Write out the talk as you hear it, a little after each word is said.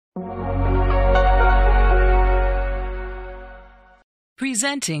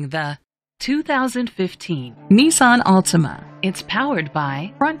Presenting the 2015 Nissan Altima. It's powered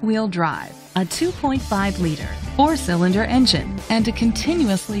by front-wheel drive, a 2.5-liter four-cylinder engine, and a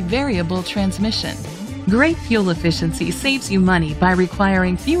continuously variable transmission. Great fuel efficiency saves you money by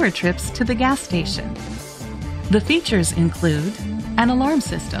requiring fewer trips to the gas station. The features include an alarm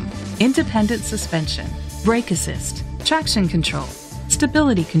system, independent suspension, brake assist, traction control,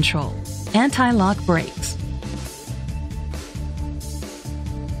 stability control, anti-lock brakes.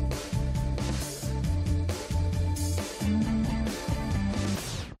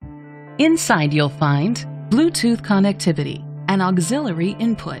 Inside you'll find Bluetooth connectivity, an auxiliary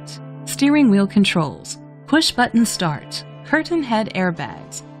input, steering wheel controls, push-button start, curtain head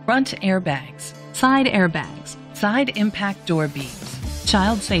airbags, front airbags, side impact door beams,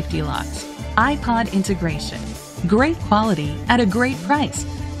 child safety locks, iPod integration. Great quality at a great price.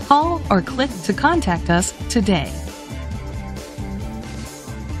 Call or click to contact us today.